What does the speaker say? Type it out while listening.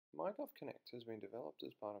myGov Connect has been developed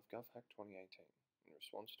as part of Gov Hack 2018 in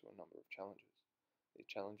response to a number of challenges. These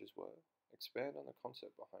challenges were expand on the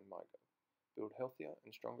concept behind myGov, build healthier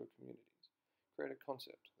and stronger communities, create a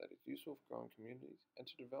concept that is useful for growing communities, and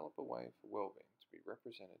to develop a way for well-being to be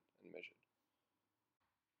represented and measured.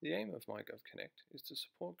 The aim of myGov Connect is to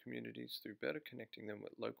support communities through better connecting them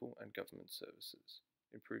with local and government services,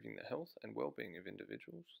 improving the health and well-being of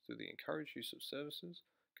individuals through the encouraged use of services,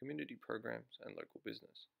 community programs, and local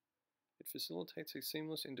business. It facilitates a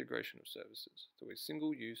seamless integration of services through a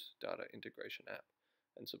single-use data integration app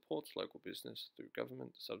and supports local business through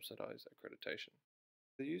government-subsidized accreditation.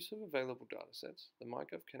 For the use of available datasets, the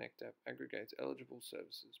myGov Connect app aggregates eligible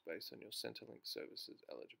services based on your Centrelink services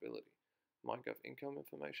eligibility, myGov income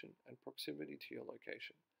information, and proximity to your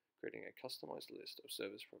location, creating a customized list of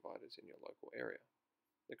service providers in your local area.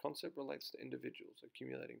 The concept relates to individuals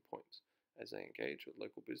accumulating points as they engage with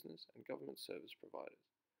local business and government service providers.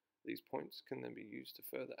 These points can then be used to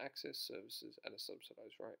further access services at a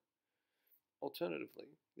subsidized rate.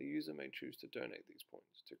 Alternatively, the user may choose to donate these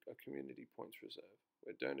points to a community points reserve,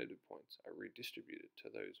 where donated points are redistributed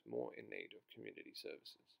to those more in need of community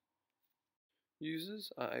services.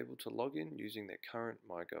 Users are able to log in using their current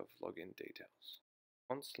myGov login details.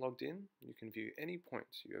 Once logged in, you can view any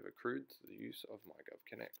points you have accrued through the use of myGov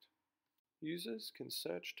Connect. Users can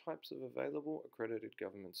search types of available accredited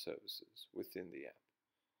government services within the app.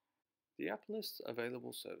 The app lists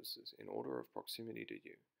available services in order of proximity to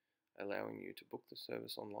you, allowing you to book the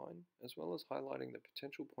service online, as well as highlighting the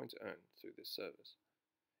potential points earned through this service.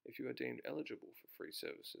 If you are deemed eligible for free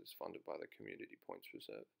services funded by the Community Points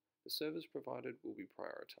Reserve, the service provided will be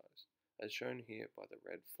prioritized, as shown here by the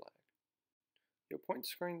red flag. Your points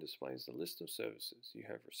screen displays the list of services you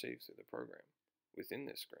have received through the program. Within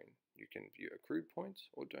this screen, you can view accrued points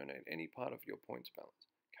or donate any part of your points balance,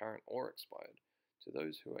 current or expired, to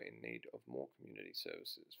those who are in need of more community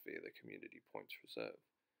services via the Community Points Reserve.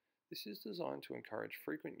 This is designed to encourage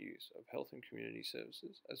frequent use of health and community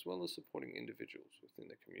services, as well as supporting individuals within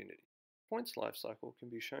the community. Points lifecycle can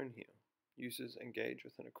be shown here. Users engage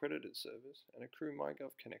with an accredited service and accrue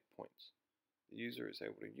myGov Connect points. The user is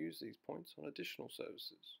able to use these points on additional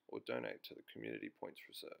services or donate to the Community Points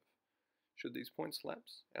Reserve. Should these points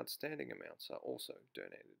lapse, outstanding amounts are also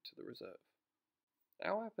donated to the reserve.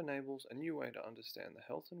 Our app enables a new way to understand the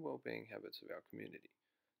health and well-being habits of our community,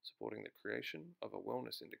 supporting the creation of a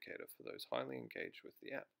wellness indicator for those highly engaged with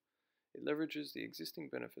the app. It leverages the existing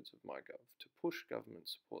benefits of myGov to push government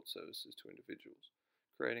support services to individuals,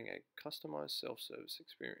 creating a customized self-service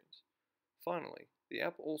experience. Finally, the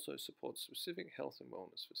app also supports specific health and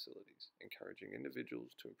wellness facilities, encouraging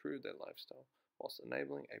individuals to improve their lifestyle whilst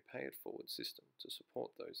enabling a pay-it-forward system to support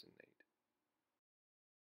those in need.